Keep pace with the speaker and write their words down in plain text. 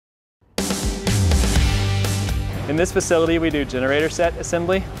In this facility, we do generator set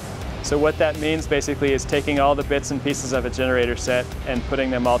assembly. So what that means basically is taking all the bits and pieces of a generator set and putting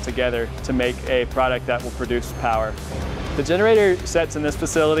them all together to make a product that will produce power. The generator sets in this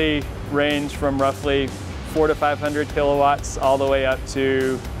facility range from roughly 400 to 500 kilowatts all the way up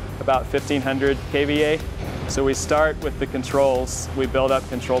to about 1500 kVA. So we start with the controls. We build up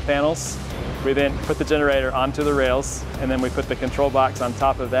control panels. We then put the generator onto the rails, and then we put the control box on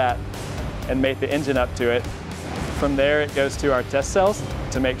top of that and mate the engine up to it. From there, it goes to our test cells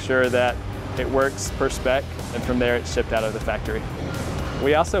to make sure that it works per spec, and from there it's shipped out of the factory.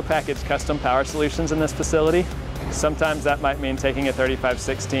 We also package custom power solutions in this facility. Sometimes that might mean taking a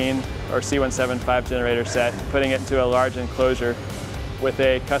 3516 or C175 generator set, putting it into a large enclosure with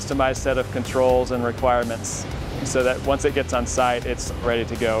a customized set of controls and requirements so that once it gets on site, it's ready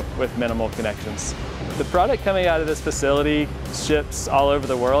to go with minimal connections. The product coming out of this facility ships all over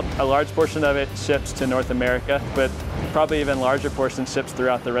the world. A large portion of it ships to North America, but probably even larger portion ships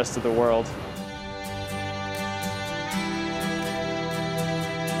throughout the rest of the world.